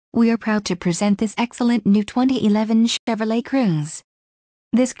We are proud to present this excellent new 2011 Chevrolet Cruze.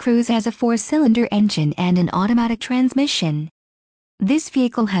 This Cruze has a 4-cylinder engine and an automatic transmission. This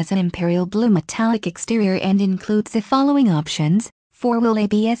vehicle has an Imperial blue metallic exterior and includes the following options: 4-wheel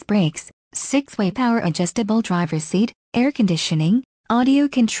ABS brakes, 6-way power adjustable driver's seat, air conditioning, audio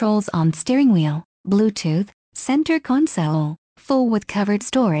controls on steering wheel, Bluetooth, center console, full with covered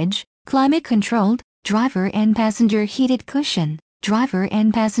storage, climate controlled, driver and passenger heated cushion, driver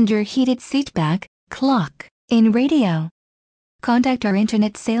and passenger heated seat back, clock, in radio. Contact our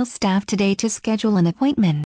internet sales staff today to schedule an appointment.